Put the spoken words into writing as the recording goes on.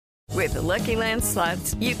With the Lucky Land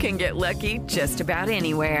Slots, you can get lucky just about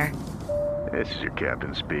anywhere. This is your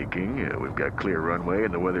captain speaking. We've got clear runway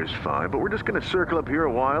and the weather's fine, but we're just going to circle up here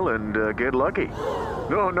a while and get lucky.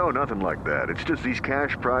 No, nothing like that. It's just these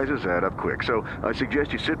cash prizes add up quick. So I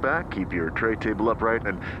suggest you sit back, keep your tray table upright,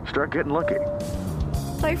 and start getting lucky.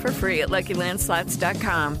 Play for free at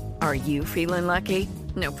LuckyLandSlots.com. Are you feeling lucky?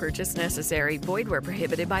 No purchase necessary. Void where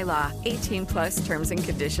prohibited by law. 18 plus terms and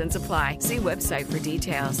conditions apply. See website for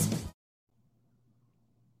details.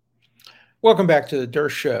 Welcome back to the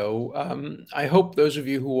Durst Show. I hope those of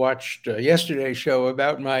you who watched yesterday's show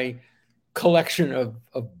about my collection of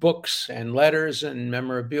books and letters and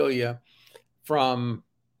memorabilia from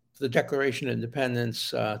the Declaration of Independence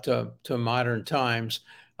to modern times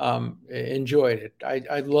enjoyed it.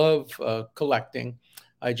 I love collecting.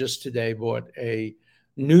 I just today bought a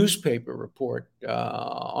newspaper report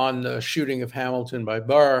on the shooting of Hamilton by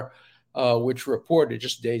Burr, which reported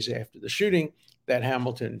just days after the shooting that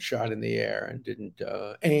Hamilton shot in the air and didn't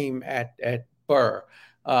aim at Burr.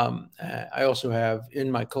 I also have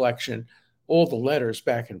in my collection all the letters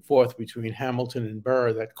back and forth between Hamilton and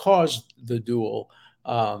Burr that caused the duel.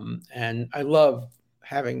 And I love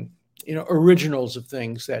having, originals of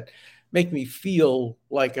things that make me feel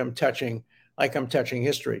like I'm touching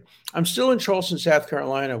history. I'm still in Charleston, South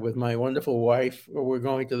Carolina with my wonderful wife. We're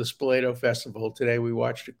going to the Spoleto Festival today. We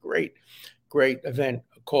watched a great event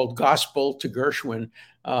called Gospel to Gershwin,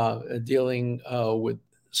 dealing with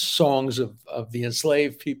songs of the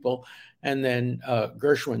enslaved people, and then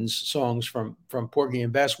Gershwin's songs from Porgy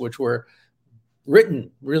and Bess, which were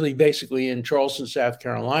written really basically in Charleston, South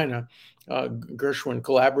Carolina. Gershwin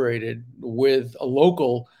collaborated with a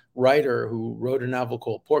local writer who wrote a novel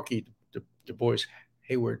called Porky, Du Bois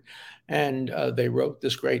Hayward, and they wrote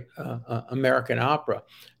this great American opera.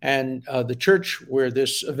 And the church where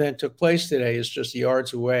this event took place today is just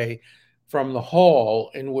yards away from the hall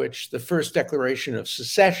in which the first declaration of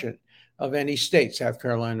secession of any state, South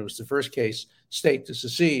Carolina was the first state to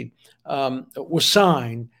secede, was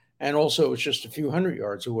signed. And also it's just a few hundred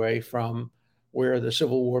yards away from where the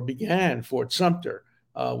Civil War began, Fort Sumter,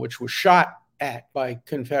 which was shot at by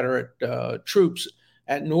Confederate troops,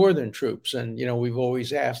 at Northern troops. And, we've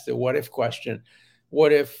always asked the what if question.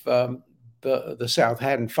 What if the South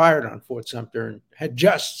hadn't fired on Fort Sumter and had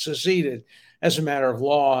just seceded as a matter of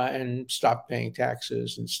law and stopped paying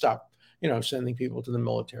taxes and stopped, sending people to the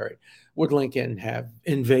military? Would Lincoln have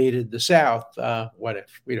invaded the South? What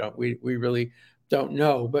if? We really don't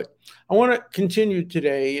know. But I want to continue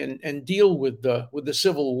today and deal with the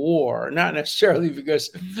Civil War, not necessarily because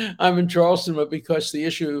I'm in Charleston, but because the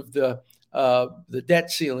issue of the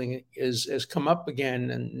debt ceiling has come up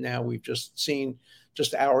again. And now we've just seen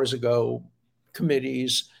just hours ago,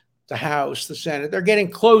 committees, the House, the Senate, they're getting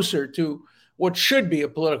closer to what should be a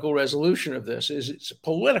political resolution of this. It's a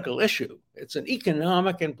political issue. It's an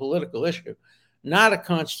economic and political issue, not a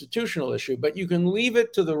constitutional issue. But you can leave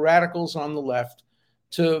it to the radicals on the left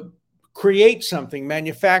to create something,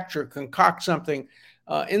 manufacture, concoct something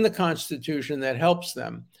in the Constitution that helps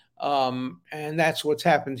them. And that's what's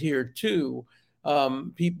happened here, too.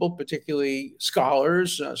 People, particularly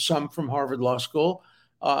scholars, some from Harvard Law School,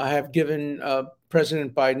 have given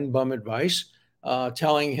President Biden bum advice,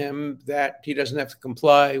 telling him that he doesn't have to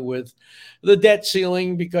comply with the debt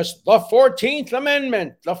ceiling because the 14th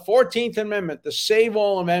Amendment, the Save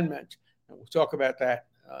All Amendment, and we'll talk about that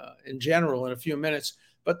in general in a few minutes,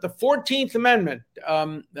 but the 14th Amendment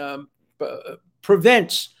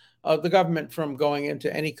prevents the government from going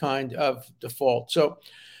into any kind of default. So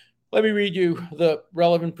let me read you the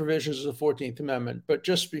relevant provisions of the 14th Amendment. But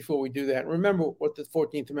just before we do that, remember what the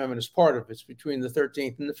 14th Amendment is part of. It's between the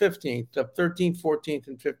 13th and the 15th. The 13th, 14th,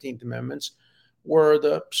 and 15th Amendments were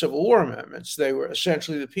the Civil War amendments. They were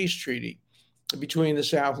essentially the peace treaty between the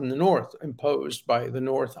South and the North, imposed by the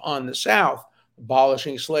North on the South,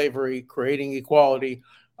 abolishing slavery, creating equality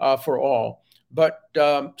for all. But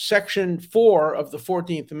Section 4 of the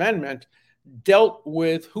 14th Amendment dealt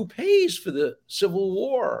with who pays for the Civil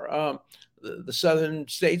War. The southern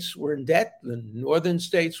states were in debt, the northern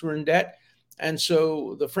states were in debt. And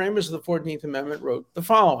so the framers of the 14th Amendment wrote the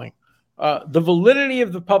following: the validity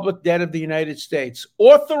of the public debt of the United States,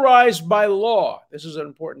 authorized by law, this is an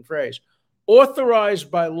important phrase, authorized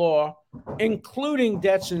by law, including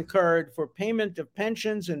debts incurred for payment of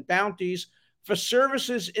pensions and bounties for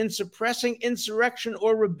services in suppressing insurrection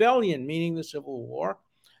or rebellion, meaning the Civil War,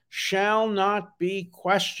 shall not be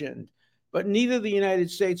questioned, but neither the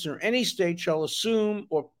United States nor any state shall assume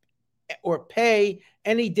or pay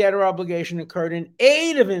any debt or obligation incurred in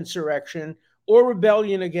aid of insurrection or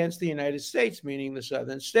rebellion against the United States, meaning the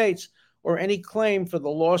southern states, or any claim for the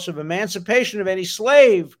loss of emancipation of any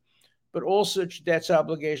slave, but all such debts,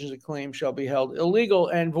 obligations, and claims shall be held illegal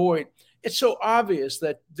and void. It's so obvious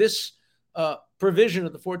that this provision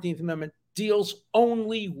of the 14th Amendment deals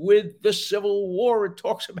only with the Civil War. It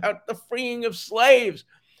talks about the freeing of slaves.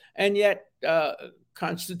 And yet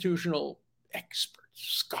constitutional experts,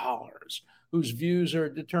 scholars, whose views are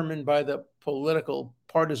determined by the political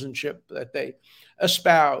partisanship that they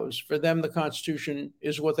espouse, for them, the Constitution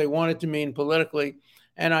is what they want it to mean politically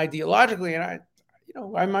and ideologically. And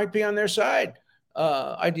I might be on their side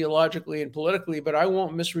ideologically and politically, but I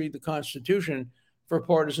won't misread the Constitution for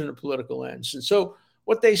partisan or political ends. And so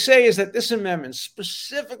what they say is that this amendment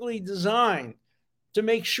specifically designed to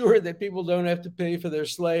make sure that people don't have to pay for their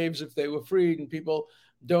slaves if they were freed, and people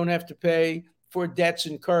don't have to pay for debts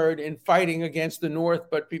incurred in fighting against the North,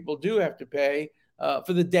 but people do have to pay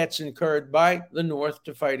for the debts incurred by the North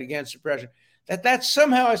to fight against oppression. That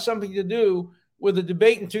somehow has something to do with the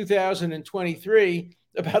debate in 2023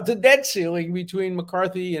 about the debt ceiling between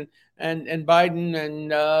McCarthy and Biden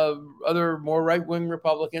and other more right-wing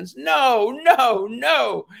Republicans. No.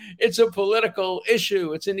 It's a political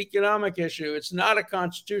issue. It's an economic issue. It's not a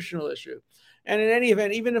constitutional issue. And in any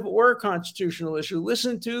event, even if it were a constitutional issue,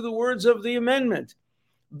 listen to the words of the amendment.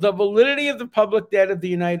 The validity of the public debt of the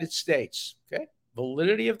United States, okay?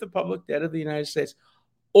 Validity of the public debt of the United States,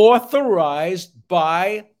 authorized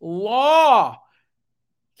by law.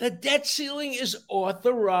 The debt ceiling is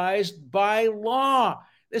authorized by law.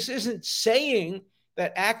 This isn't saying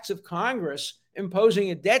that acts of Congress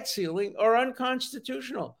imposing a debt ceiling are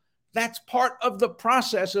unconstitutional. That's part of the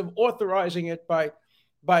process of authorizing it by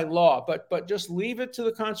law. But just leave it to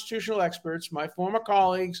the constitutional experts, my former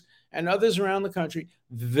colleagues and others around the country.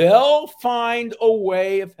 They'll find a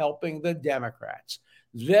way of helping the Democrats.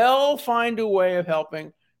 They'll find a way of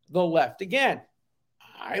helping the left. Again,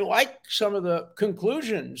 I like some of the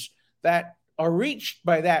conclusions that are reached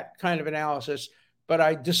by that kind of analysis, but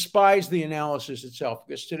I despise the analysis itself,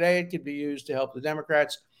 because today it can be used to help the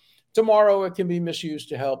Democrats. Tomorrow it can be misused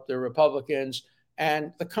to help the Republicans.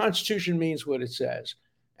 And the Constitution means what it says.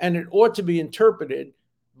 And it ought to be interpreted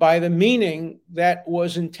by the meaning that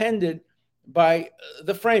was intended by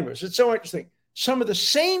the framers. It's so interesting. Some of the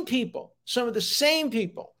same people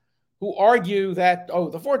who argue that, the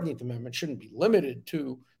 14th Amendment shouldn't be limited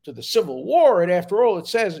to the Civil War. And after all,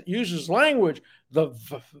 it uses language, the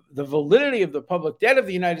validity of the public debt of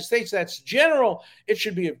the United States, that's general. It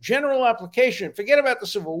should be of general application. Forget about the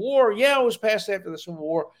Civil War. Yeah, it was passed after the Civil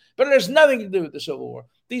War, but it has nothing to do with the Civil War.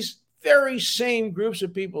 These very same groups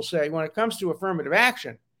of people say, when it comes to affirmative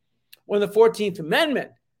action, when the 14th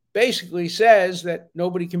Amendment basically says that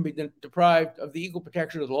nobody can be deprived of the equal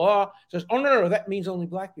protection of the law, says, no, that means only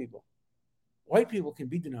black people. White people can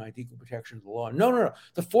be denied equal protection of the law. No.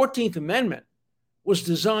 The 14th Amendment was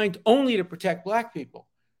designed only to protect black people,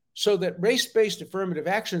 so that race-based affirmative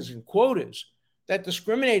actions and quotas that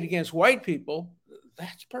discriminate against white people,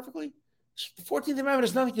 that's perfectly, the 14th Amendment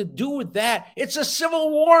has nothing to do with that. It's a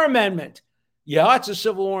Civil War amendment. Yeah, it's a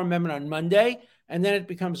Civil War amendment on Monday, and then it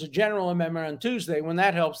becomes a general amendment on Tuesday when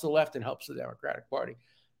that helps the left and helps the Democratic Party.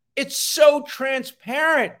 It's so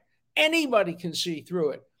transparent. Anybody can see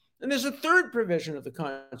through it. And there's a third provision of the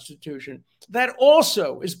Constitution that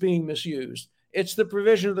also is being misused. It's the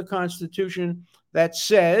provision of the Constitution that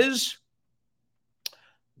says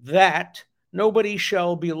that nobody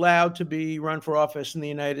shall be allowed to be run for office in the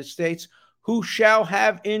United States who shall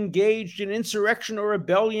have engaged in insurrection or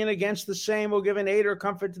rebellion against the same, or given aid or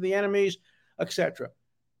comfort to the enemies, etc.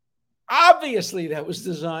 Obviously, that was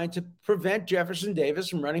designed to prevent Jefferson Davis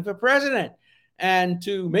from running for president and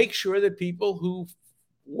to make sure that people who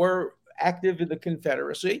were active in the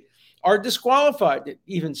Confederacy are disqualified. It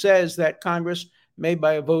even says that Congress may,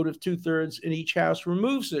 by a vote of 2/3 in each house,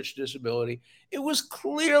 remove such disability. It was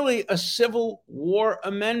clearly a Civil War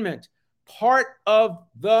amendment, part of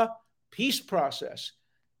the peace process.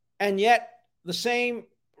 And yet the same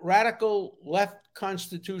radical left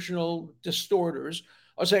constitutional distorters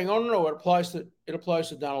are saying, no, it applies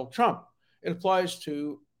to Donald Trump. It applies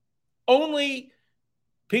to only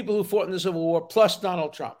people who fought in the Civil War plus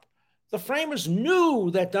Donald Trump. The framers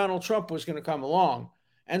knew that Donald Trump was going to come along.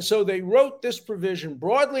 And so they wrote this provision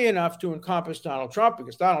broadly enough to encompass Donald Trump,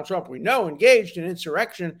 because Donald Trump, we know, engaged in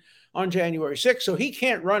insurrection on January 6th. So he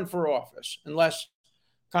can't run for office unless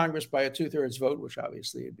Congress, by a 2/3 vote, which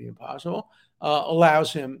obviously would be impossible,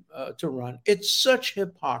 allows him to run. It's such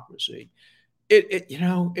hypocrisy.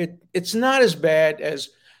 It's not as bad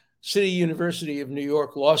as City University of New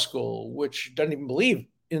York Law School, which doesn't even believe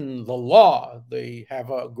in the law. They have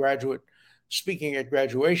a graduate speaking at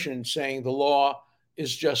graduation saying the law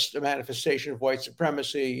is just a manifestation of white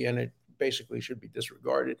supremacy, and it basically should be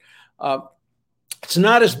disregarded. It's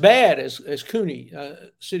not as bad as CUNY,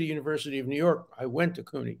 City University of New York. I went to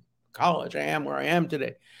CUNY College. I am where I am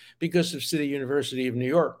today because of City University of New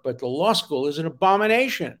York. But the law school is an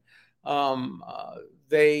abomination.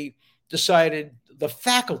 They decided, the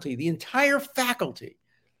faculty, the entire faculty,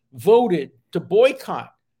 voted to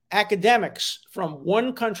boycott academics from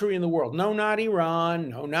one country in the world. No, not Iran.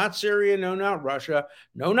 No, not Syria. No, not Russia.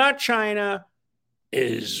 No, not China.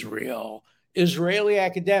 Israel. Israeli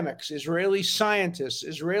academics, Israeli scientists,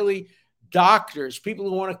 Israeli doctors, people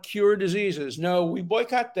who want to cure diseases. No, we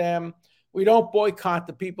boycott them. We don't boycott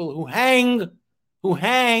the people who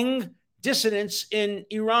hang dissidents in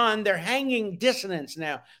Iran. They're hanging dissidents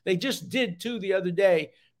now. They just did too the other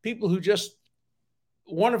day. People who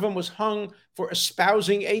one of them was hung for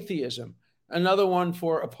espousing atheism, another one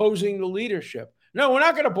for opposing the leadership. No, we're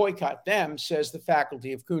not going to boycott them, says the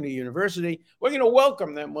faculty of CUNY University. We're going to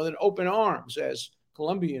welcome them with an open arms, as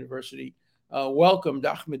Columbia University welcomed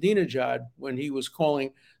Ahmadinejad when he was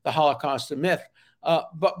calling the Holocaust a myth.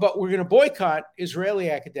 But we're going to boycott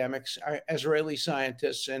Israeli academics, Israeli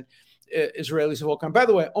scientists, and Israelis of all kinds. By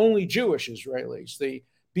the way, only Jewish Israelis. The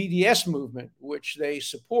BDS movement, which they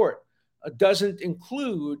support, doesn't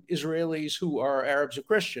include Israelis who are Arabs or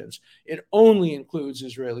Christians. It only includes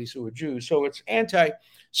Israelis who are Jews. So it's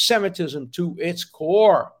anti-Semitism to its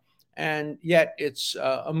core. And yet it's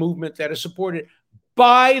a movement that is supported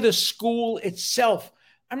by the school itself.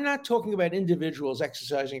 I'm not talking about individuals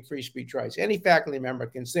exercising free speech rights. Any faculty member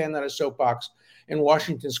can stand on a soapbox in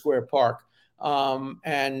Washington Square Park or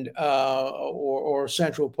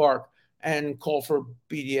Central Park and call for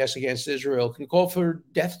BDS against Israel, can call for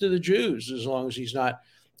death to the Jews as long as he's not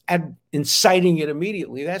inciting it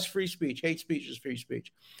immediately. That's free speech. Hate speech is free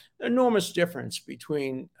speech. Enormous difference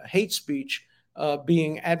between hate speech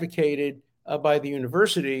being advocated by the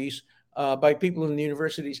universities, by people in the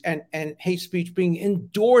universities, and hate speech being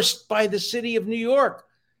endorsed by the city of New York,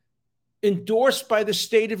 endorsed by the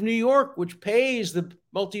state of New York, which pays the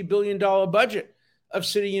multi-billion-dollar budget of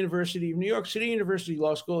City University of New York. City University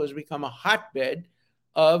Law School has become a hotbed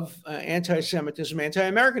of anti-Semitism,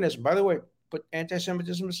 anti-Americanism. By the way, put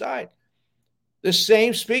anti-Semitism aside. The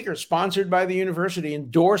same speaker, sponsored by the university,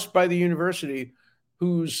 endorsed by the university,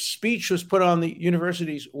 whose speech was put on the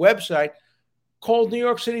university's website, called New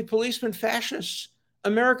York City policemen fascists,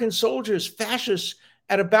 American soldiers fascists,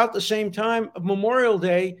 at about the same time of Memorial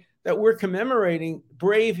Day that we're commemorating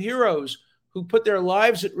brave heroes who put their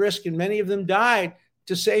lives at risk, and many of them died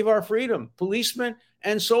to save our freedom, policemen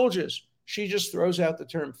and soldiers. She just throws out the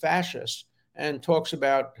term fascist and talks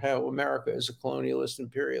about how America is a colonialist,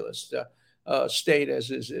 imperialist state,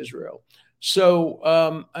 as is Israel. So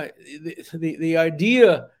the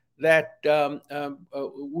idea that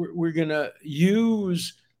we're going to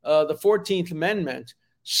use the 14th Amendment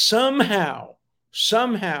somehow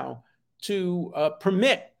to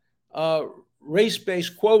permit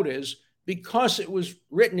race-based quotas because it was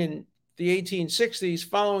written in the 1860s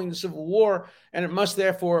following the Civil War, and it must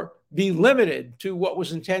therefore be limited to what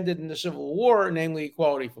was intended in the Civil War, namely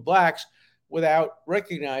equality for blacks, without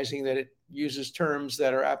recognizing that it uses terms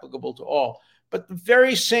that are applicable to all. But the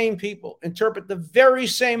very same people interpret the very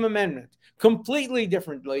same amendment completely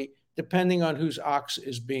differently, depending on whose ox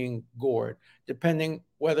is being gored, depending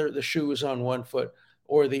whether the shoe is on one foot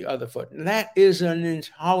or the other foot. And that is an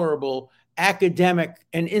intolerable academic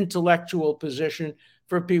and intellectual position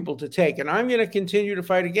for people to take. And I'm going to continue to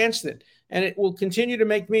fight against it. And it will continue to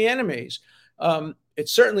make me enemies. It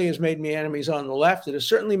certainly has made me enemies on the left. It has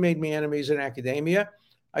certainly made me enemies in academia.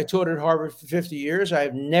 I taught at Harvard for 50 years. I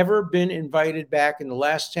have never been invited back in the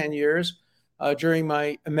last 10 years during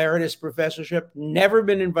my emeritus professorship, never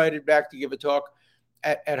been invited back to give a talk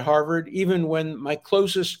at Harvard, even when my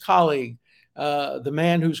closest colleague, the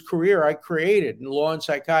man whose career I created in law and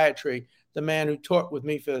psychiatry, the man who taught with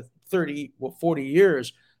me for 40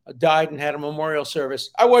 years, died and had a memorial service.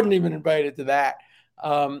 I wasn't even invited to that.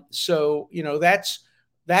 So, you know, that's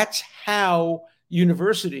how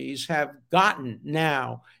universities have gotten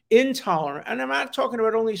now intolerant. And I'm not talking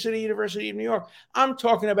about only City University of New York. I'm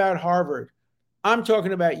talking about Harvard. I'm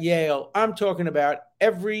talking about Yale. I'm talking about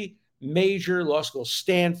every major law school,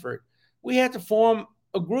 Stanford. We had to form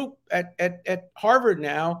a group at Harvard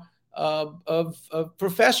now of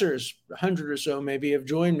professors, 100 or so maybe have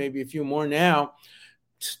joined, maybe a few more now,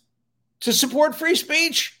 to support free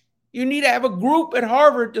speech. You need to have a group at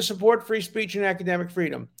Harvard to support free speech and academic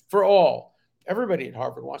freedom for all. Everybody at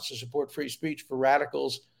Harvard wants to support free speech for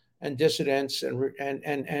radicals and dissidents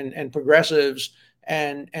and progressives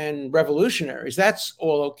and revolutionaries. That's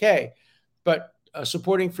all okay. But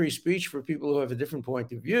supporting free speech for people who have a different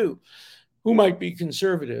point of view, who might be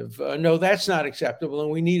conservative. No, that's not acceptable.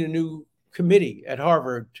 And we need a new committee at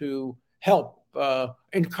Harvard to help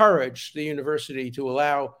encourage the university to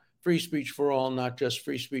allow free speech for all, not just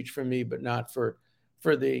free speech for me, but not for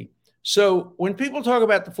thee. So when people talk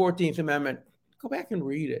about the 14th Amendment, go back and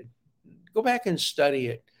read it. Go back and study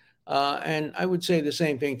it. And I would say the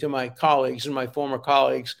same thing to my colleagues and my former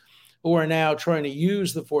colleagues who are now trying to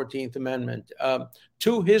use the 14th Amendment.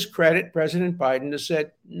 To his credit, President Biden has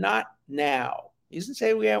said, not now. He doesn't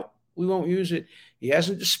say we won't use it. He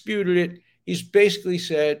hasn't disputed it. He's basically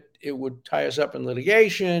said it would tie us up in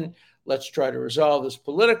litigation. Let's try to resolve this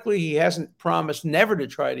politically. He hasn't promised never to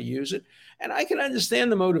try to use it. And I can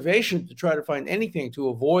understand the motivation to try to find anything to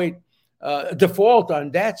avoid default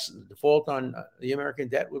on debts. Default on the American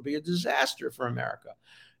debt would be a disaster for America.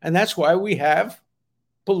 And that's why we have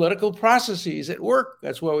political processes at work.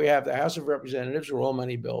 That's why we have the House of Representatives, where all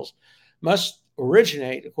money bills must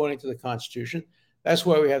originate according to the Constitution. That's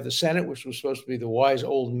why we have the Senate, which was supposed to be the wise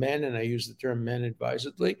old men, and I use the term men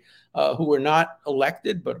advisedly, who were not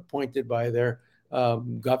elected but appointed by their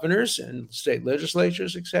governors and state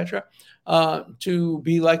legislatures, etc., to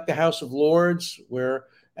be like the House of Lords,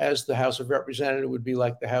 whereas the House of Representatives would be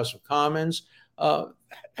like the House of Commons.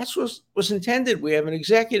 That's what was intended. We have an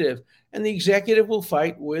executive, and the executive will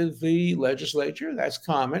fight with the legislature. That's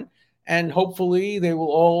common. And hopefully they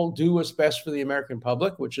will all do what's best for the American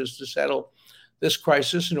public, which is to settle this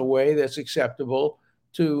crisis in a way that's acceptable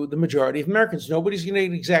to the majority of Americans. Nobody's going to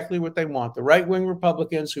get exactly what they want. The right-wing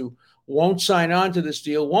Republicans who won't sign on to this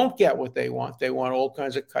deal won't get what they want. They want all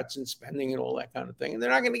kinds of cuts in spending and all that kind of thing. And they're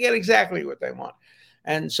not going to get exactly what they want.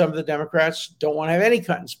 And some of the Democrats don't want to have any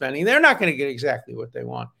cut in spending. They're not going to get exactly what they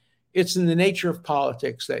want. It's in the nature of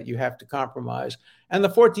politics that you have to compromise. And the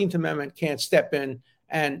 14th Amendment can't step in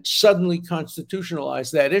and suddenly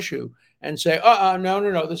constitutionalize that issue and say,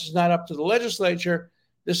 no, this is not up to the legislature.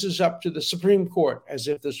 This is up to the Supreme Court, as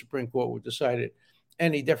if the Supreme Court would decide it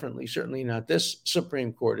any differently. Certainly not this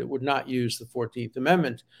Supreme Court. It would not use the 14th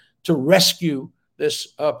Amendment to rescue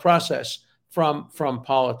this process from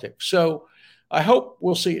politics. So I hope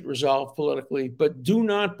we'll see it resolved politically, but do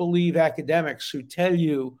not believe academics who tell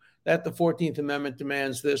you that the 14th Amendment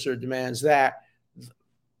demands this or demands that.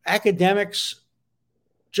 Academics,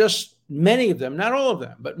 just many of them, not all of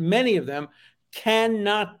them, but many of them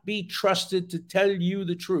cannot be trusted to tell you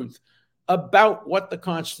the truth about what the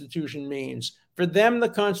Constitution means. For them, the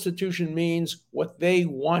Constitution means what they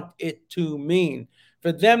want it to mean.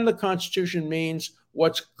 For them, the Constitution means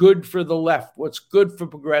what's good for the left, what's good for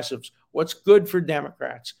progressives, what's good for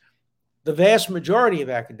Democrats. The vast majority of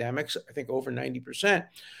academics, I think over 90%,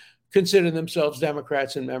 consider themselves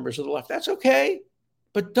Democrats and members of the left. That's okay,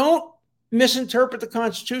 but don't misinterpret the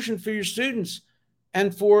Constitution for your students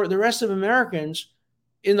and for the rest of Americans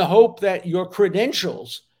in the hope that your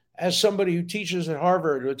credentials as somebody who teaches at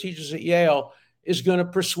Harvard or teaches at Yale is going to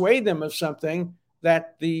persuade them of something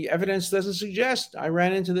that the evidence doesn't suggest. I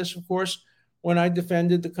ran into this, of course, when I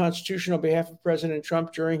defended the Constitution on behalf of President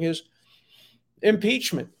Trump during his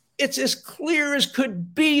impeachment. It's as clear as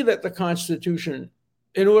could be that the Constitution,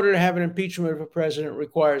 in order to have an impeachment of a president,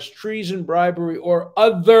 requires treason, bribery, or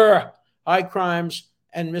other high crimes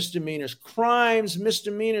and misdemeanors. Crimes,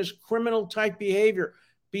 misdemeanors, criminal type behavior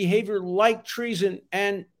like treason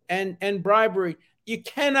and bribery. You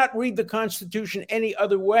cannot read the Constitution any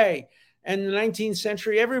other way. And in the 19th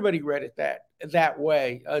century, everybody read it that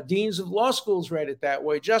way. Deans of law schools read it that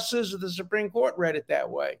way. Justices of the Supreme Court read it that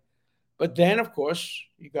way. But then, of course,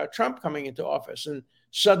 you got Trump coming into office, and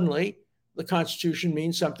suddenly the Constitution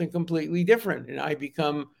means something completely different. And I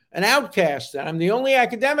become an outcast. I'm the only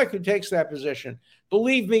academic who takes that position.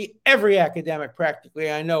 Believe me, every academic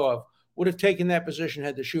practically I know of would have taken that position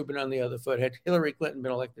had the shoe been on the other foot, had Hillary Clinton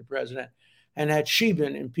been elected president, and had she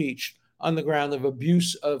been impeached on the ground of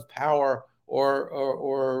abuse of power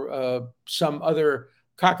or some other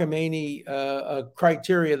cockamamie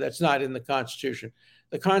criteria that's not in the Constitution.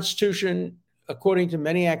 The Constitution, according to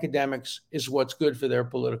many academics, is what's good for their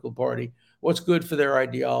political party, what's good for their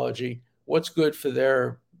ideology, what's good for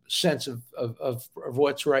their sense of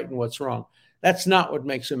what's right and what's wrong. That's not what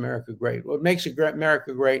makes America great. What makes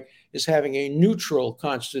America great is having a neutral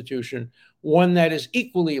Constitution, one that is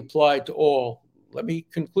equally applied to all. Let me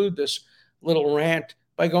conclude this little rant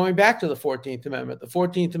by going back to the 14th Amendment. The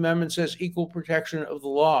 14th Amendment says equal protection of the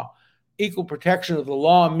law. Equal protection of the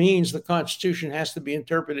law means the Constitution has to be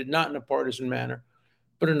interpreted not in a partisan manner,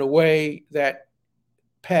 but in a way that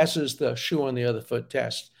passes the shoe on the other foot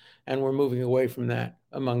test. And we're moving away from that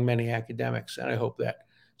among many academics. And I hope that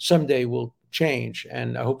someday we'll change.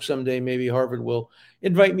 And I hope someday maybe Harvard will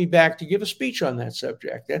invite me back to give a speech on that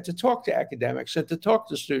subject and to talk to academics and to talk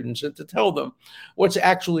to students and to tell them what's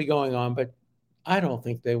actually going on. But I don't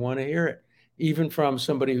think they want to hear it, even from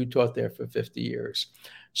somebody who taught there for 50 years.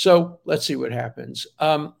 So let's see what happens.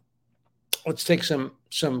 Let's take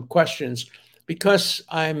some questions. Because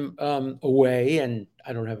I'm away and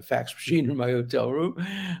I don't have a fax machine in my hotel room,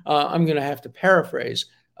 I'm going to have to paraphrase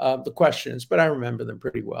the questions, but I remember them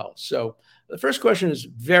pretty well. So the first question is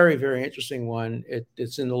very, very interesting one.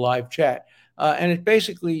 It's in the live chat. And it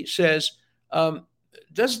basically says,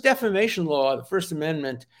 does defamation law, the First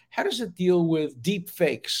Amendment, how does it deal with deep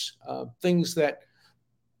fakes, things that,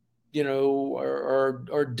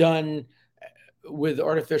 are done with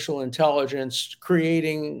artificial intelligence,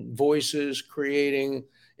 creating voices, creating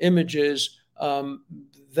images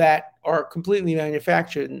that are completely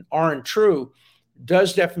manufactured and aren't true?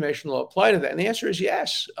 Does defamation law apply to that? And the answer is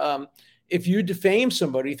yes. If you defame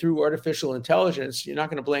somebody through artificial intelligence, you're not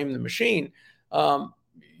going to blame the machine.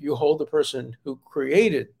 You hold the person who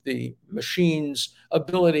created the machine's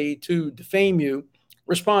ability to defame you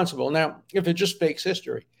responsible. Now, if it just fakes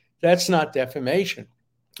history, that's not defamation.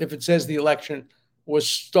 If it says the election was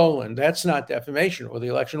stolen, that's not defamation, or the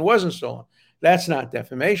election wasn't stolen, that's not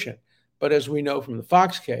defamation. But as we know from the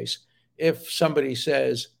Fox case, if somebody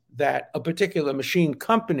says that a particular machine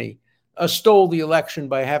company stole the election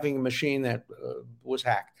by having a machine that was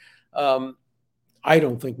hacked, I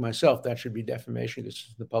don't think myself that should be defamation. This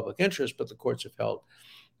is the public interest, but the courts have held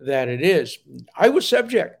that it is. I was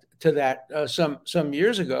subject to that some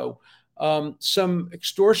years ago. Some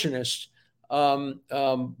extortionists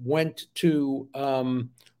went to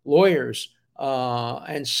lawyers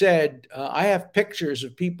and said, I have pictures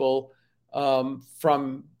of people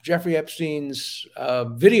from Jeffrey Epstein's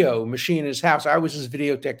video machine in his house. I was his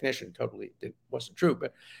video technician. Totally, it wasn't true,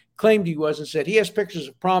 but claimed he was, and said he has pictures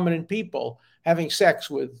of prominent people having sex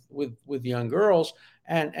with young girls.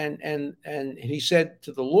 And he said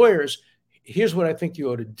to the lawyers, here's what I think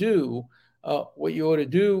you ought to do. What you ought to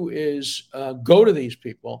do is go to these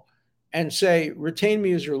people and say, retain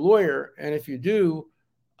me as your lawyer. And if you do,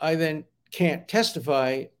 I then can't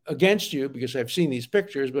testify against you because I've seen these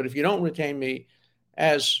pictures. But if you don't retain me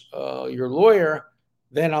as your lawyer,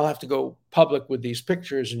 then I'll have to go public with these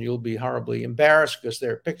pictures and you'll be horribly embarrassed because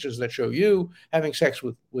they're pictures that show you having sex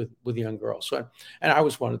with young girls. So, and I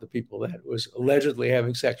was one of the people that was allegedly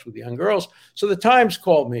having sex with young girls. So the Times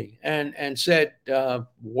called me and said,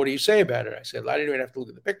 what do you say about it? I said, I didn't even have to look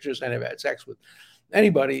at the pictures. I never had sex with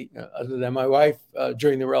anybody other than my wife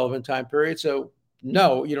during the relevant time period. So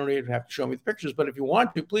no, you don't even have to show me the pictures, but if you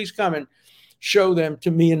want to, please come and show them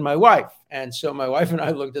to me and my wife. And so my wife and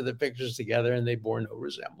I looked at the pictures together and they bore no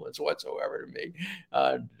resemblance whatsoever to me.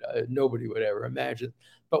 Nobody would ever imagine.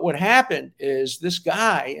 But what happened is this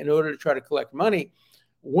guy, in order to try to collect money,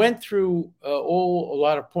 went through a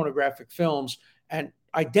lot of pornographic films and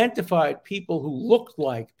identified people who looked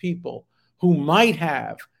like people who might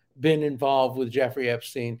have been involved with Jeffrey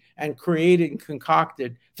Epstein and created and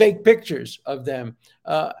concocted fake pictures of them.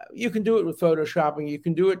 You can do it with photoshopping. You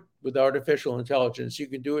can do it with artificial intelligence. You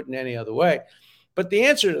can do it in any other way. But the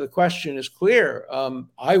answer to the question is clear.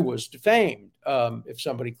 I was defamed if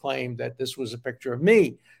somebody claimed that this was a picture of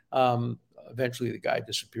me. Eventually, the guy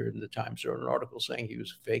disappeared, and the Times wrote an article saying he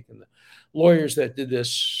was fake, and the lawyers that did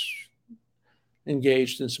this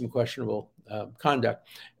engaged in some questionable conduct.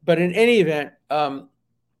 But in any event,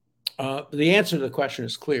 the answer to the question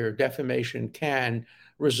is clear. Defamation can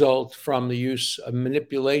result from the use of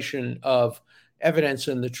manipulation of evidence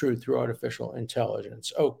and the truth through artificial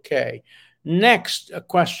intelligence. Okay, next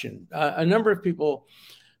question. A number of people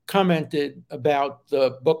commented about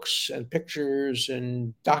the books and pictures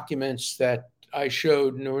and documents that I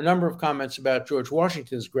showed, and there were a number of comments about George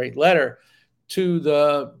Washington's great letter to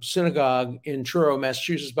the synagogue in Truro,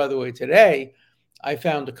 Massachusetts. By the way, today I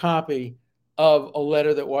found a copy of a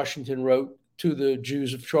letter that Washington wrote to the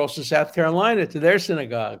Jews of Charleston, South Carolina, to their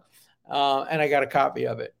synagogue, and I got a copy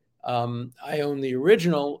of it. I own the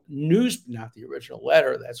original not the original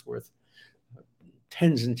letter, that's worth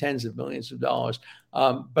tens and tens of millions of dollars,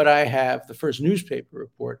 but I have the first newspaper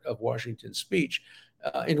report of Washington's speech,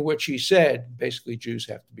 in which he said, basically, Jews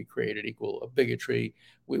have to be created equal of bigotry.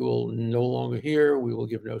 We will no longer hear, we will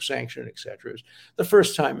give no sanction, etc. It's the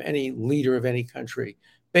first time any leader of any country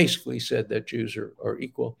basically said that Jews are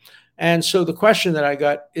equal. And so the question that I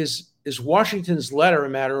got is Washington's letter a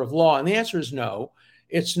matter of law? And the answer is no,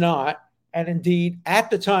 it's not. And indeed, at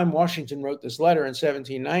the time Washington wrote this letter in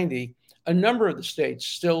 1790, a number of the states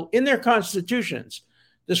still in their constitutions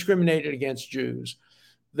discriminated against Jews.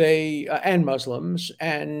 they and Muslims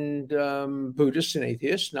and Buddhists and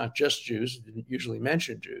atheists, not just Jews. It didn't usually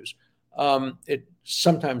mention Jews. It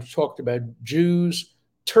sometimes talked about Jews,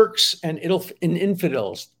 Turks, and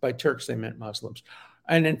infidels. By Turks, they meant Muslims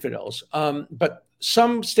and infidels. But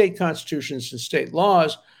some state constitutions and state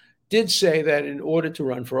laws did say that in order to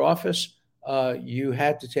run for office, you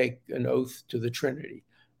had to take an oath to the Trinity.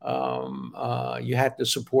 You had to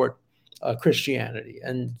support Christianity.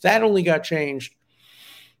 And that only got changed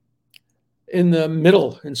in the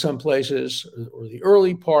middle, in some places, or the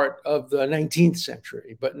early part of the 19th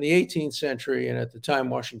century. But in the 18th century, and at the time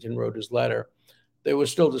Washington wrote his letter, there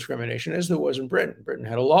was still discrimination, as there was in Britain. Britain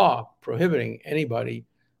had a law prohibiting anybody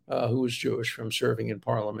who was Jewish from serving in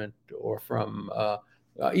Parliament or from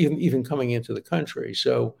even coming into the country.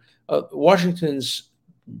 So Washington's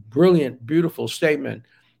brilliant, beautiful statement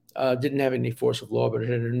didn't have any force of law, but it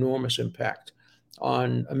had an enormous impact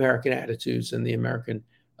on American attitudes and the American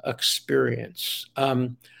experience.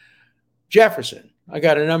 Jefferson. I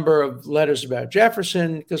got a number of letters about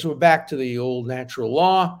Jefferson because we're back to the old natural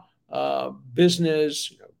law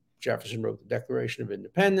business. Jefferson wrote the Declaration of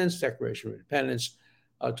Independence. Declaration of Independence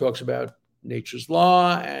talks about nature's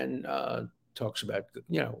law and talks about,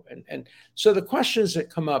 and so the questions that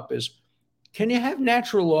come up is, can you have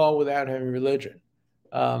natural law without having religion?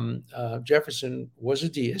 Jefferson was a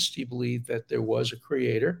deist. He believed that there was a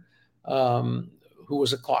creator who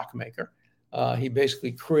was a clockmaker. He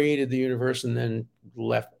basically created the universe and then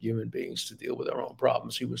left human beings to deal with their own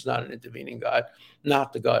problems. He was not an intervening God,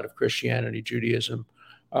 not the God of Christianity, Judaism,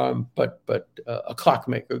 but a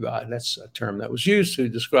clockmaker God. That's a term that was used to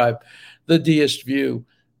describe the deist view.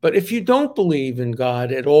 But if you don't believe in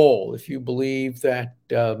God at all, if you believe that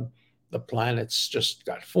the planets just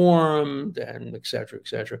got formed and et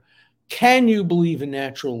cetera, can you believe in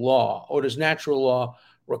natural law? Or does natural law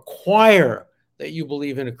require that you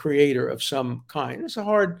believe in a creator of some kind? It's a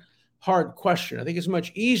hard question. I think it's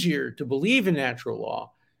much easier to believe in natural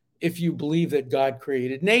law if you believe that God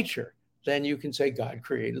created nature. Then you can say God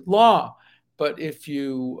created law. But if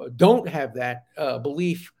you don't have that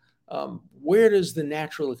belief, where does the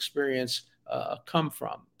natural experience come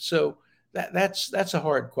from? So that's a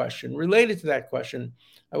hard question. Related to that question,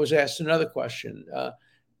 I was asked another question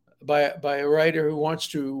by a writer who wants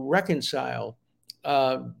to reconcile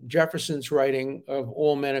Jefferson's writing of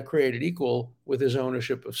all men are created equal with his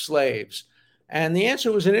ownership of slaves. And the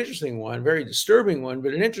answer was an interesting one, very disturbing one,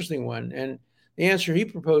 but an interesting one. And the answer he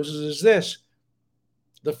proposes is this: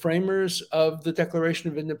 the framers of the Declaration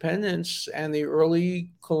of Independence and the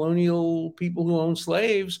early colonial people who owned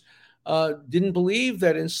slaves didn't believe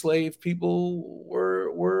that enslaved people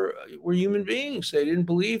were human beings. They didn't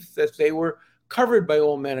believe that they were covered by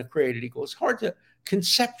all men are created equal. It's hard to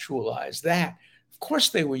conceptualize that. Of course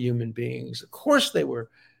they were human beings. Of course they were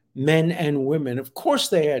men and women. Of course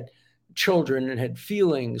they had children and had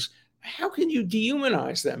feelings. How can you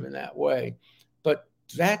dehumanize them in that way? But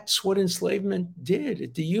that's what enslavement did.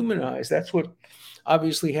 It dehumanized. That's what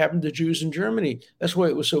obviously happened to Jews in Germany. That's why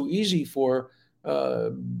it was so easy for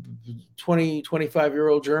 20,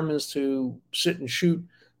 25-year-old Germans to sit and shoot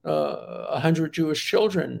 100 Jewish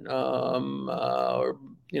children or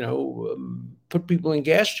put people in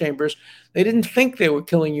gas chambers. They didn't think they were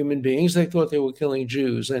killing human beings. They thought they were killing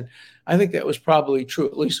Jews. And I think that was probably true,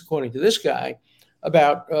 at least according to this guy,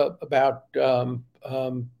 about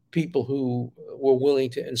people who were willing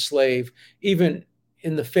to enslave, even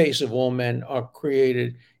in the face of all men are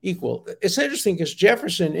created equal. It's interesting because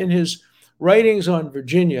Jefferson, in his writings on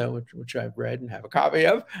Virginia, which I've read and have a copy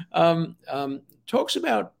of, talks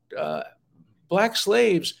about Black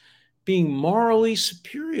slaves being morally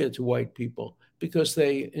superior to white people because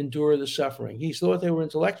they endure the suffering. He thought they were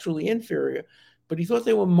intellectually inferior, but he thought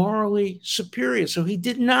they were morally superior. So he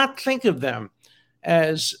did not think of them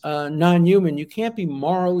as non-human. You can't be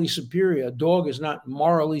morally superior. A dog is not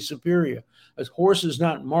morally superior. A horse is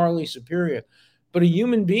not morally superior. But a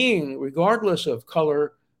human being, regardless of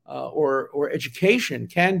color or education,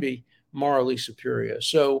 can be morally superior.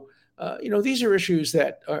 So, these are issues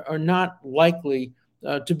that are not likely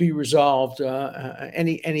to be resolved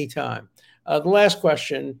any time. The last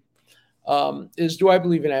question is, do I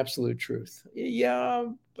believe in absolute truth? Yeah,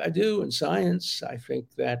 I do. In science, I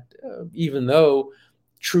think that even though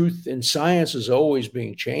truth in science is always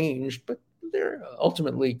being changed, but there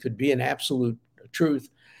ultimately could be an absolute truth.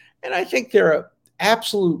 And I think there are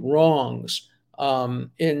absolute wrongs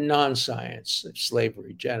in non-science,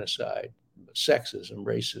 slavery, genocide, sexism,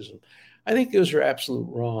 racism. I think those are absolute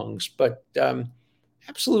wrongs, but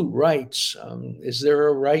absolute rights. Is there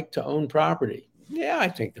a right to own property? Yeah, I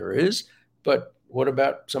think there is. But What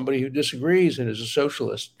about somebody who disagrees and is a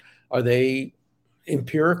socialist? Are they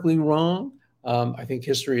empirically wrong? I think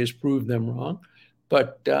history has proved them wrong.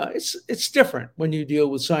 But it's different when you deal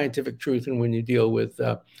with scientific truth and when you deal with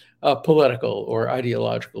political or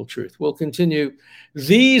ideological truth. We'll continue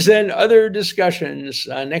these and other discussions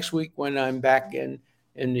next week when I'm back in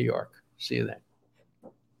New York. See you then.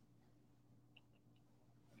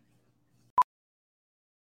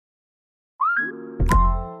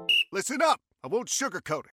 Listen up. I won't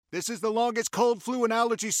sugarcoat it. This is the longest cold, flu, and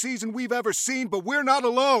allergy season we've ever seen, but we're not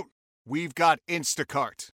alone. We've got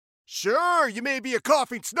Instacart. Sure, you may be a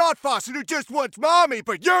coughing snot faucet who just wants mommy,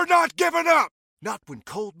 but you're not giving up! Not when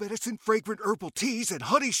cold medicine, fragrant herbal teas, and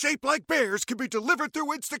honey shaped like bears can be delivered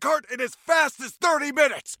through Instacart in as fast as 30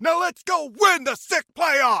 minutes! Now let's go win the sick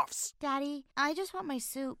playoffs! Daddy, I just want my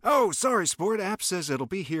soup. Oh, sorry, Sport. App says it'll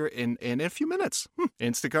be here in a few minutes.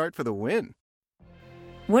 Instacart for the win.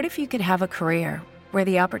 What if you could have a career where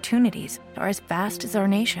the opportunities are as vast as our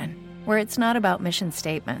nation, where it's not about mission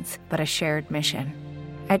statements, but a shared mission?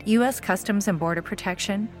 At U.S. Customs and Border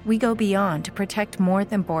Protection, we go beyond to protect more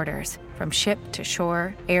than borders. From ship to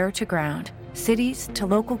shore, air to ground, cities to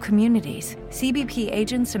local communities, CBP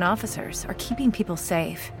agents and officers are keeping people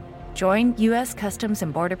safe. Join U.S. Customs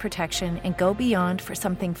and Border Protection and go beyond for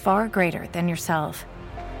something far greater than yourself.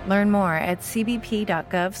 Learn more at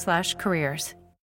cbp.gov/careers.